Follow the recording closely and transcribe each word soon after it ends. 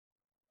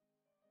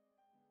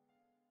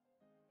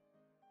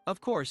Of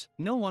course,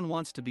 no one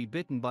wants to be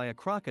bitten by a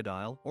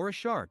crocodile or a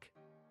shark.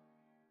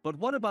 But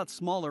what about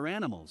smaller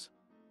animals?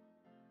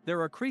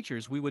 There are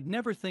creatures we would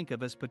never think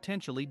of as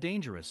potentially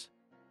dangerous.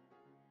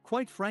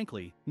 Quite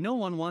frankly, no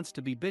one wants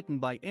to be bitten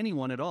by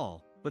anyone at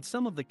all, but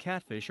some of the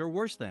catfish are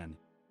worse than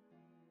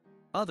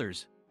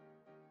others.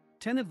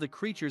 10 of the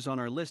creatures on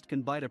our list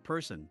can bite a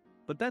person,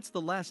 but that's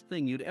the last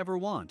thing you'd ever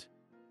want.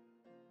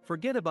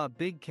 Forget about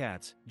big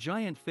cats,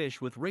 giant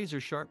fish with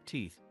razor-sharp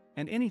teeth,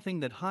 and anything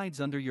that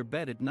hides under your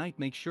bed at night.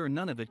 Make sure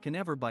none of it can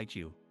ever bite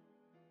you.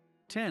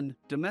 10.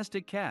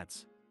 Domestic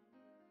cats.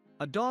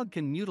 A dog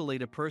can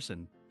mutilate a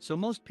person, so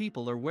most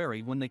people are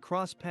wary when they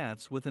cross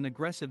paths with an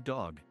aggressive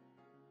dog.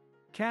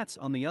 Cats,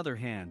 on the other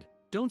hand,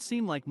 don't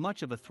seem like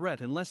much of a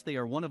threat unless they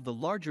are one of the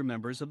larger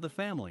members of the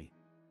family.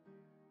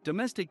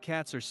 Domestic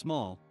cats are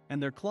small,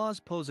 and their claws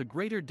pose a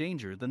greater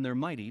danger than their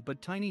mighty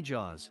but tiny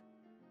jaws.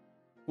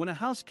 When a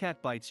house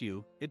cat bites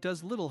you, it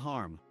does little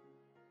harm.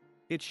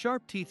 Its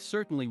sharp teeth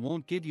certainly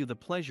won't give you the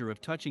pleasure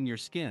of touching your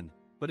skin,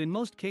 but in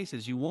most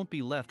cases you won't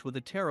be left with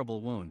a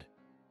terrible wound.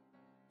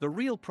 The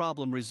real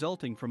problem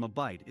resulting from a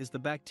bite is the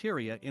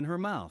bacteria in her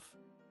mouth.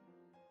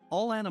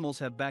 All animals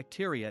have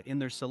bacteria in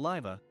their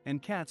saliva,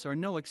 and cats are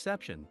no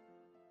exception.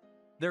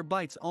 Their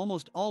bites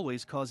almost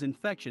always cause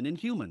infection in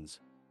humans.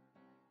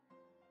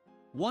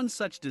 One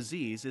such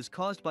disease is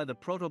caused by the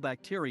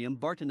Protobacterium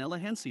Bartonella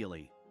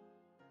henselae.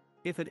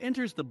 If it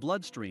enters the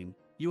bloodstream,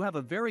 you have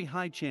a very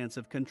high chance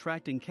of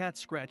contracting cat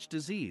scratch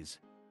disease.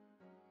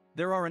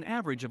 There are an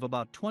average of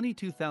about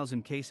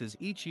 22,000 cases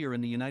each year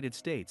in the United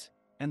States,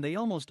 and they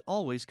almost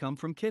always come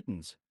from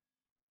kittens.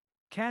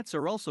 Cats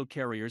are also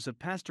carriers of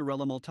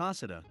Pastorella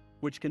multocida,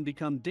 which can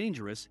become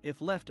dangerous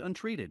if left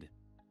untreated.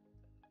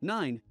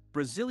 9.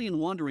 Brazilian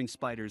wandering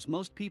spiders.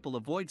 Most people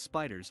avoid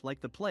spiders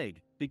like the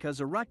plague because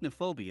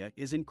arachnophobia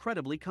is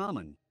incredibly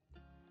common.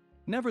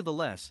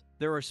 Nevertheless,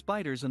 there are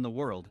spiders in the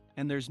world,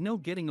 and there's no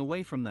getting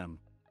away from them.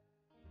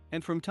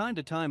 And from time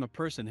to time a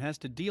person has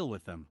to deal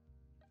with them.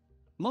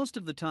 Most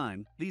of the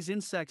time, these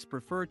insects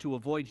prefer to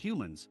avoid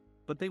humans,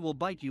 but they will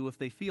bite you if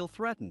they feel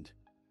threatened.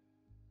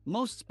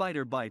 Most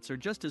spider bites are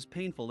just as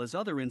painful as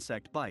other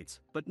insect bites,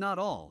 but not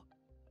all.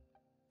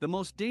 The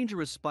most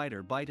dangerous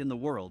spider bite in the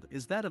world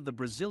is that of the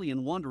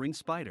Brazilian wandering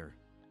spider.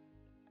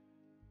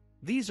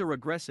 These are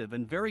aggressive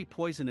and very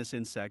poisonous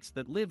insects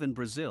that live in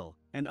Brazil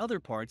and other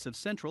parts of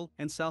Central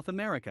and South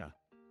America.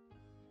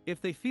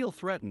 If they feel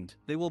threatened,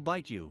 they will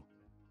bite you.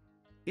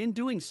 In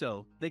doing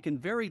so, they can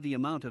vary the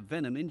amount of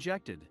venom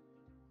injected.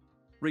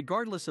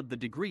 Regardless of the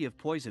degree of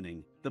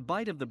poisoning, the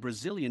bite of the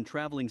Brazilian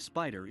traveling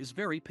spider is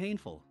very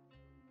painful.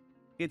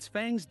 Its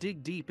fangs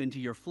dig deep into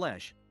your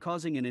flesh,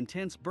 causing an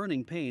intense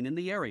burning pain in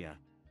the area.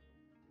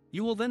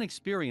 You will then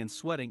experience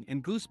sweating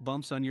and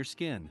goosebumps on your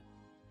skin.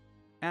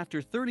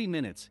 After 30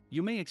 minutes,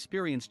 you may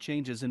experience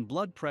changes in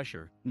blood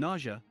pressure,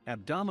 nausea,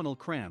 abdominal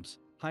cramps,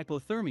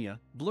 hypothermia,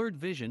 blurred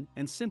vision,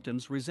 and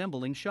symptoms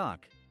resembling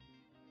shock.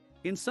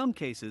 In some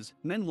cases,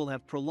 men will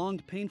have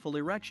prolonged painful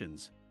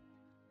erections.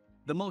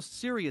 The most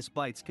serious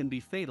bites can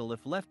be fatal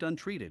if left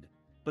untreated,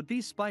 but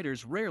these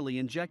spiders rarely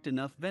inject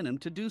enough venom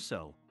to do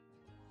so.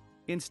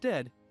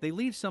 Instead, they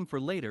leave some for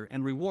later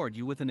and reward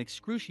you with an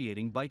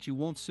excruciating bite you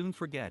won't soon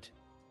forget.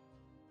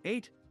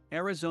 8.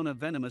 Arizona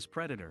venomous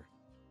predator.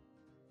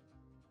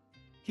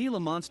 Gila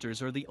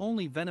monsters are the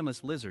only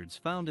venomous lizards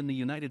found in the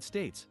United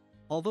States,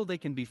 although they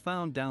can be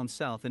found down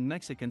south in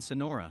Mexican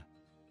Sonora.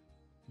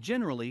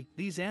 Generally,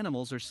 these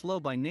animals are slow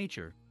by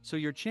nature, so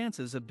your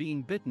chances of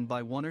being bitten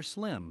by one are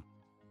slim.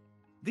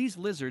 These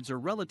lizards are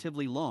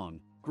relatively long,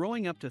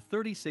 growing up to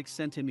 36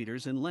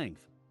 centimeters in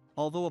length,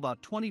 although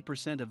about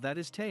 20% of that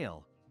is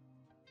tail.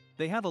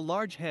 They have a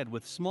large head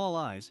with small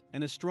eyes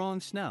and a strong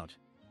snout.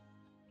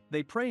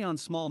 They prey on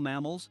small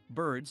mammals,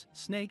 birds,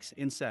 snakes,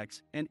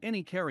 insects, and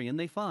any carrion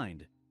they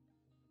find.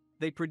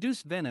 They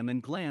produce venom in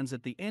glands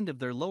at the end of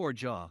their lower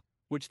jaw,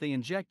 which they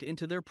inject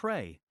into their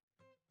prey.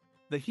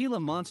 The Gila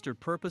monster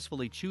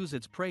purposefully chews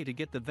its prey to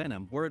get the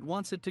venom where it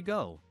wants it to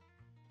go.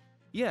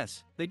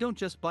 Yes, they don't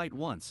just bite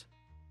once.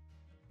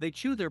 They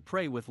chew their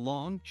prey with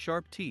long,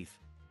 sharp teeth.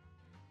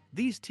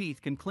 These teeth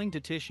can cling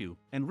to tissue,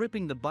 and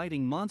ripping the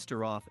biting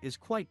monster off is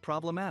quite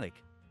problematic.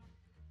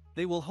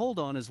 They will hold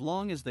on as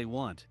long as they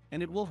want,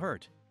 and it will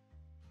hurt.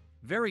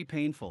 Very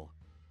painful.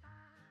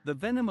 The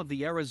venom of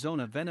the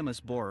Arizona venomous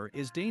borer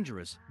is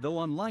dangerous,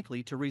 though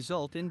unlikely to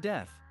result in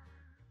death.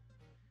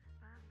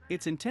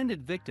 Its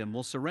intended victim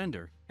will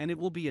surrender, and it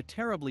will be a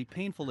terribly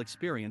painful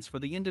experience for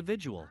the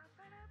individual.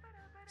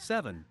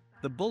 7.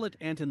 The bullet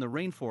ant. In the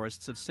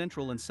rainforests of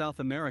Central and South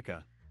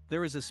America,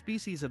 there is a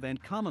species of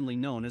ant commonly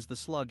known as the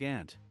slug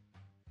ant.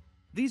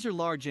 These are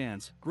large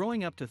ants,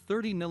 growing up to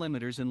 30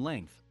 millimeters in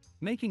length,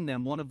 making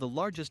them one of the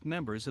largest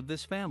members of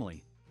this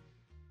family.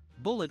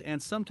 Bullet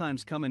ants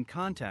sometimes come in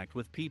contact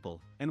with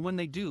people, and when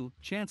they do,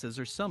 chances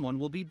are someone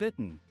will be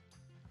bitten.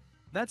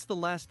 That's the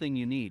last thing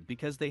you need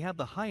because they have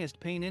the highest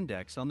pain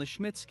index on the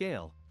Schmidt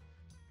scale.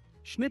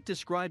 Schmidt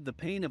described the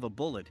pain of a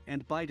bullet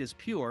ant bite as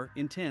pure,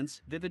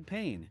 intense, vivid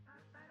pain.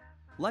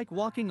 Like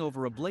walking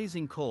over a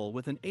blazing coal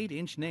with an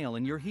 8-inch nail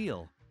in your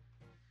heel.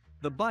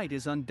 The bite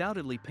is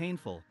undoubtedly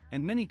painful,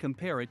 and many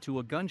compare it to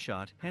a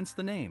gunshot, hence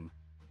the name.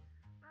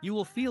 You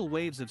will feel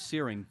waves of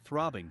searing,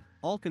 throbbing,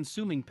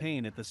 all-consuming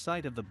pain at the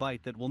site of the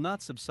bite that will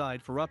not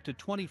subside for up to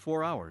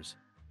 24 hours.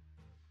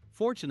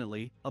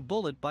 Fortunately, a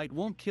bullet bite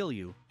won't kill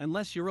you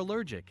unless you're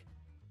allergic.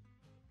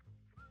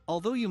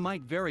 Although you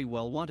might very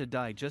well want to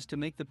die just to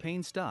make the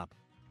pain stop.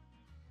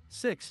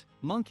 6.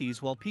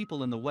 Monkeys. While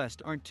people in the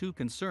West aren't too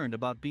concerned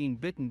about being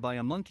bitten by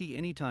a monkey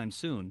anytime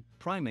soon,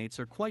 primates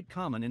are quite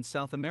common in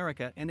South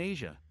America and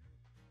Asia.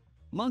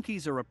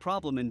 Monkeys are a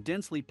problem in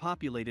densely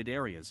populated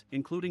areas,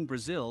 including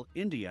Brazil,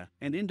 India,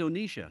 and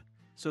Indonesia,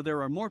 so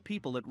there are more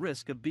people at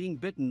risk of being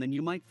bitten than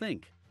you might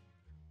think.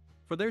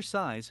 For their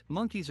size,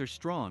 monkeys are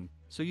strong,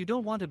 so you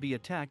don't want to be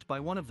attacked by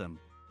one of them.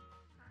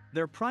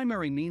 Their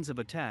primary means of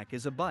attack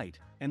is a bite,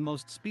 and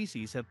most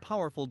species have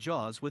powerful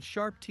jaws with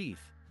sharp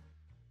teeth.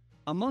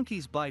 A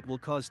monkey's bite will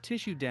cause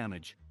tissue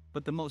damage,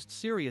 but the most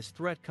serious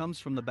threat comes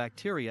from the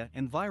bacteria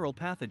and viral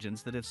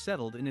pathogens that have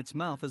settled in its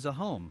mouth as a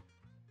home.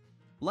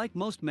 Like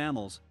most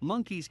mammals,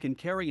 monkeys can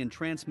carry and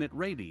transmit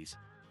rabies,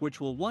 which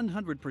will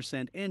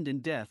 100% end in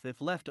death if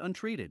left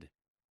untreated.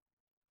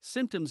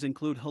 Symptoms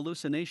include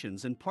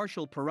hallucinations and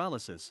partial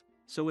paralysis,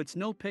 so it's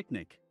no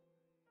picnic.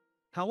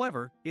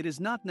 However, it is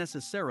not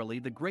necessarily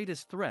the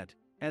greatest threat,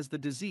 as the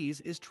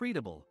disease is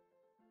treatable.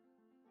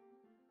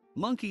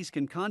 Monkeys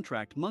can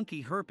contract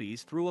monkey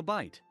herpes through a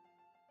bite.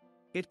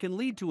 It can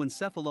lead to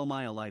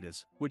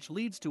encephalomyelitis, which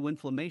leads to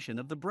inflammation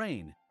of the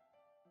brain.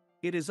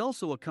 It is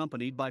also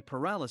accompanied by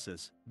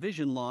paralysis,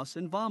 vision loss,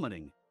 and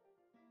vomiting.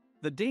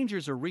 The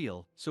dangers are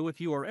real, so if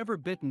you are ever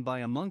bitten by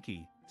a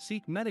monkey,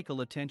 seek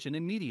medical attention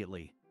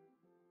immediately.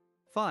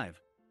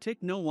 5. Tick.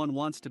 No one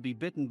wants to be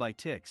bitten by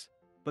ticks,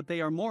 but they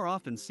are more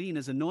often seen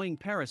as annoying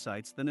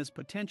parasites than as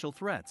potential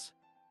threats.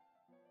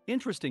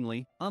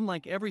 Interestingly,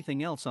 unlike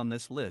everything else on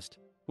this list,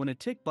 when a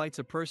tick bites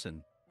a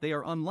person, they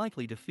are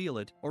unlikely to feel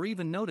it or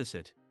even notice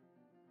it.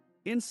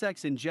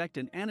 Insects inject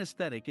an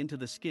anesthetic into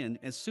the skin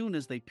as soon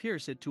as they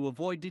pierce it to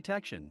avoid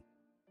detection.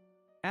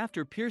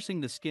 After piercing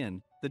the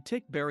skin, the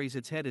tick buries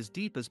its head as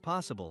deep as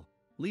possible,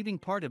 leaving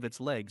part of its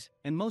legs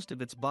and most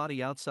of its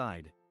body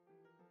outside.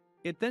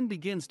 It then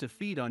begins to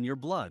feed on your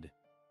blood.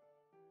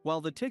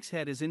 While the tick's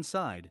head is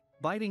inside,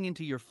 biting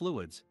into your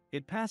fluids,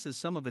 it passes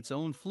some of its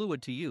own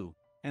fluid to you,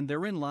 and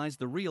therein lies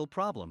the real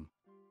problem.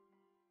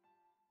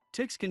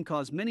 Ticks can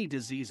cause many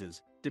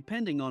diseases,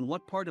 depending on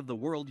what part of the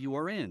world you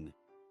are in.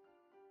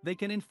 They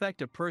can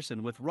infect a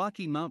person with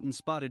Rocky Mountain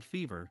spotted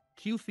fever,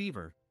 Q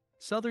fever,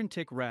 southern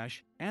tick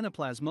rash,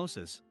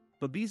 anaplasmosis,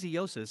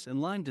 babesiosis, and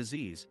Lyme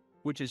disease,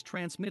 which is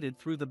transmitted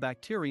through the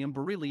bacterium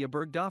Borrelia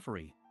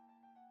burgdorferi.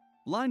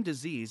 Lyme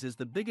disease is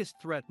the biggest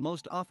threat,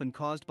 most often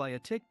caused by a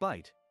tick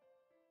bite.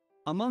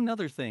 Among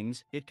other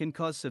things, it can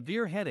cause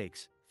severe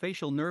headaches,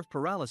 facial nerve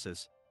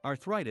paralysis,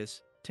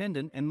 arthritis,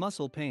 tendon and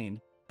muscle pain,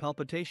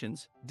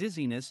 palpitations,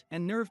 dizziness,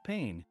 and nerve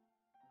pain.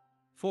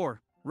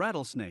 4.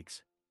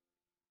 Rattlesnakes.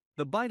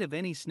 The bite of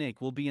any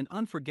snake will be an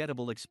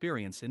unforgettable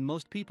experience in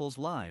most people's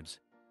lives.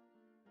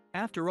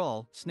 After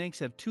all, snakes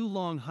have two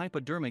long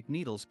hypodermic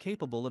needles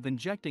capable of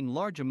injecting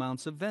large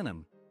amounts of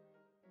venom.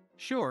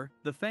 Sure,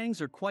 the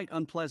fangs are quite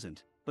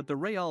unpleasant, but the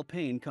real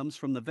pain comes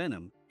from the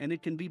venom, and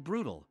it can be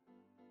brutal.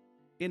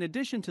 In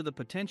addition to the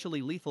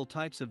potentially lethal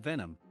types of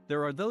venom,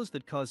 there are those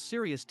that cause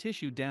serious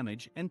tissue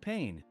damage and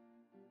pain.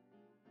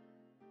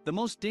 The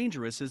most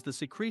dangerous is the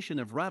secretion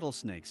of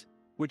rattlesnakes,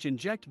 which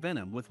inject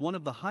venom with one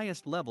of the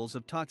highest levels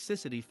of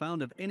toxicity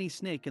found of any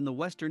snake in the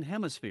Western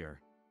Hemisphere.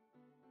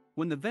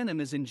 When the venom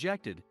is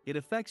injected, it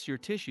affects your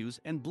tissues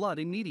and blood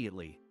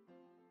immediately.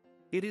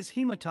 It is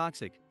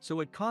hemotoxic, so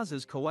it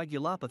causes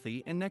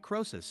coagulopathy and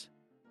necrosis.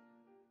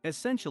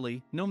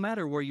 Essentially, no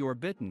matter where you are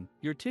bitten,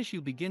 your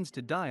tissue begins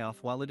to die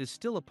off while it is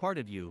still a part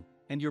of you,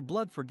 and your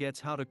blood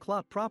forgets how to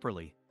clot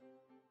properly.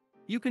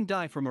 You can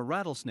die from a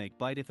rattlesnake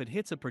bite if it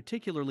hits a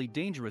particularly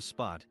dangerous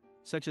spot,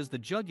 such as the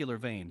jugular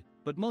vein,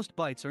 but most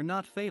bites are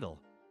not fatal.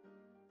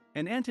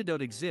 An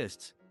antidote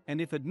exists, and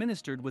if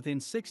administered within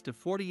 6 to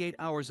 48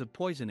 hours of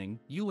poisoning,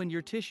 you and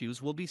your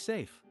tissues will be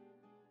safe.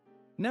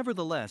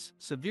 Nevertheless,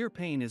 severe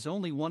pain is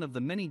only one of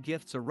the many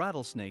gifts a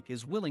rattlesnake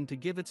is willing to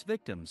give its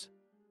victims.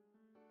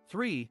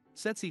 3.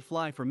 Tsetse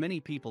fly. For many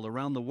people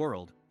around the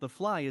world, the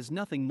fly is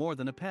nothing more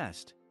than a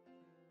pest.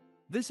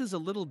 This is a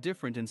little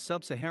different in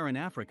sub-Saharan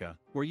Africa,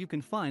 where you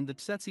can find the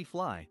tsetse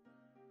fly.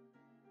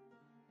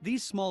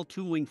 These small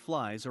two-winged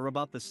flies are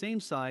about the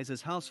same size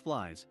as house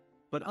flies,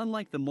 but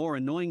unlike the more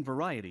annoying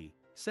variety,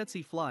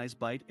 tsetse flies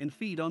bite and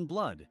feed on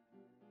blood.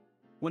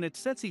 When a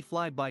tsetse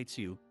fly bites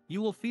you,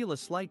 you will feel a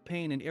slight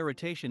pain and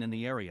irritation in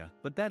the area,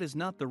 but that is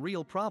not the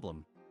real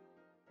problem.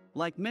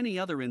 Like many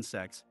other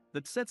insects,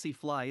 the tsetse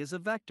fly is a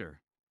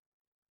vector.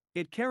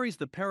 It carries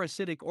the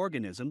parasitic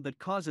organism that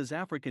causes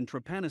African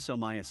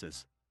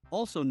trypanosomiasis,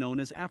 also known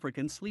as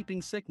African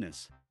sleeping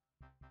sickness.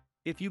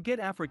 If you get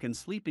African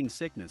sleeping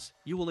sickness,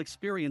 you will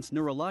experience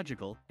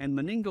neurological and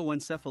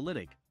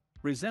meningoencephalitic,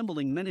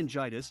 resembling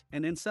meningitis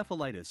and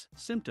encephalitis,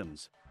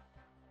 symptoms.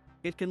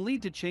 It can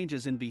lead to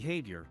changes in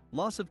behavior,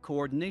 loss of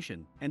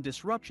coordination, and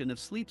disruption of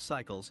sleep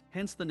cycles,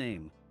 hence the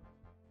name.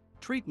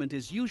 Treatment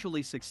is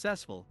usually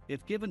successful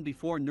if given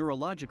before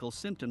neurological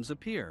symptoms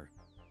appear.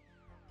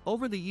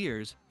 Over the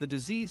years, the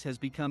disease has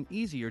become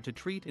easier to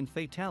treat and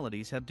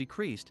fatalities have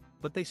decreased,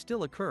 but they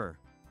still occur.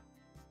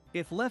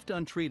 If left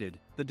untreated,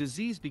 the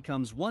disease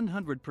becomes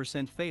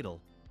 100%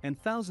 fatal, and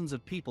thousands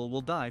of people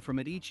will die from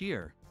it each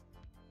year.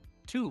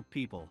 2.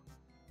 People.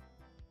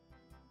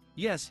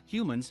 Yes,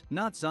 humans,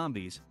 not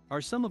zombies,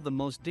 are some of the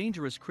most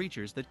dangerous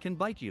creatures that can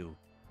bite you.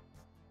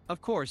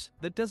 Of course,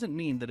 that doesn't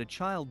mean that a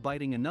child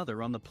biting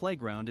another on the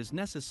playground is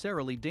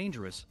necessarily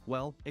dangerous,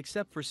 well,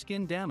 except for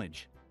skin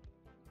damage.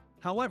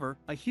 However,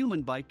 a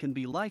human bite can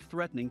be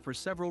life-threatening for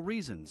several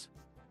reasons.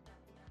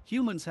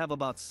 Humans have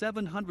about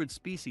 700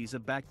 species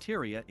of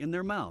bacteria in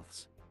their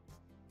mouths.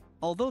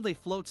 Although they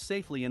float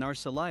safely in our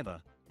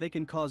saliva, they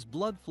can cause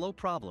blood flow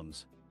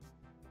problems.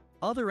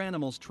 Other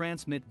animals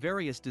transmit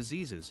various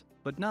diseases,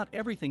 but not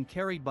everything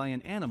carried by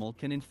an animal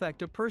can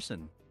infect a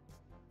person.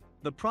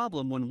 The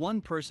problem when one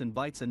person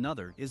bites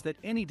another is that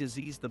any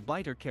disease the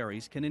biter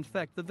carries can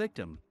infect the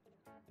victim.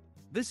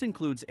 This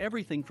includes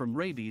everything from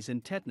rabies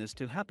and tetanus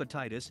to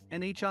hepatitis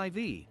and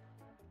HIV.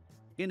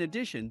 In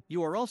addition,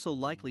 you are also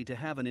likely to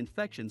have an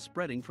infection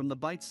spreading from the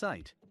bite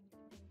site.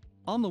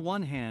 On the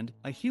one hand,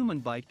 a human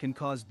bite can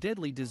cause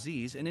deadly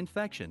disease and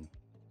infection.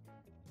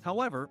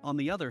 However, on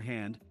the other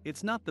hand,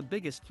 it's not the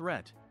biggest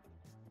threat.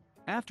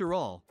 After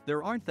all,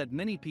 there aren't that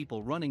many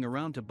people running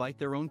around to bite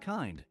their own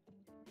kind.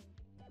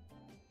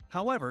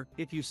 However,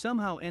 if you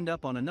somehow end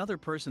up on another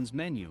person's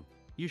menu,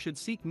 you should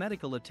seek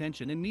medical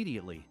attention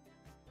immediately.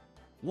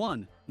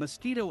 1.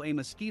 Mosquito. A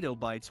mosquito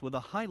bites with a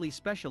highly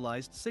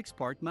specialized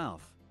 6-part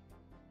mouth.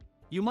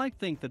 You might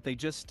think that they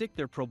just stick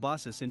their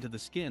proboscis into the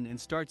skin and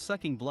start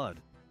sucking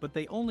blood, but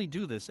they only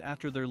do this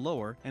after their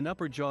lower and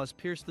upper jaws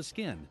pierce the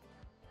skin.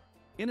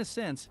 In a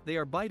sense, they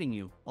are biting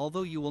you,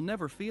 although you will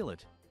never feel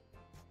it.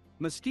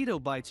 Mosquito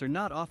bites are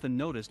not often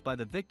noticed by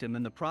the victim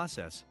in the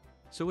process,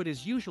 so it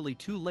is usually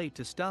too late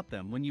to stop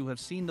them when you have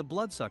seen the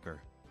bloodsucker.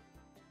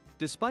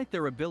 Despite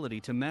their ability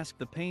to mask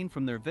the pain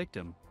from their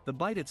victim, the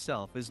bite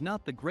itself is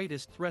not the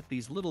greatest threat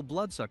these little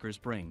bloodsuckers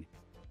bring.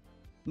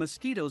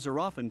 Mosquitoes are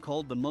often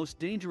called the most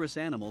dangerous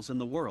animals in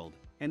the world,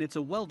 and it's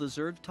a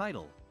well-deserved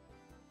title.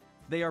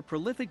 They are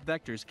prolific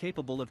vectors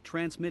capable of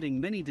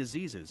transmitting many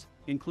diseases,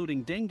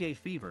 including dengue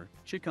fever,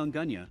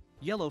 chikungunya,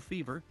 yellow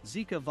fever,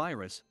 Zika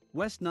virus,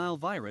 West Nile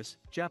virus,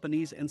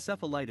 Japanese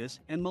encephalitis,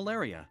 and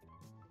malaria.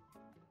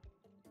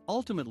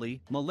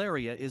 Ultimately,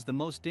 malaria is the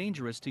most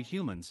dangerous to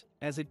humans,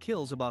 as it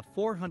kills about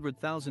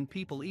 400,000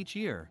 people each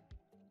year.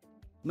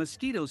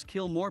 Mosquitoes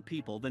kill more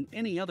people than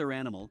any other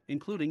animal,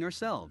 including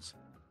ourselves.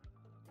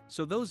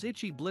 So those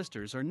itchy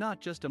blisters are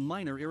not just a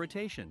minor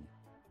irritation.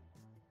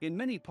 In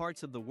many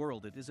parts of the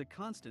world, it is a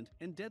constant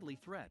and deadly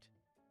threat.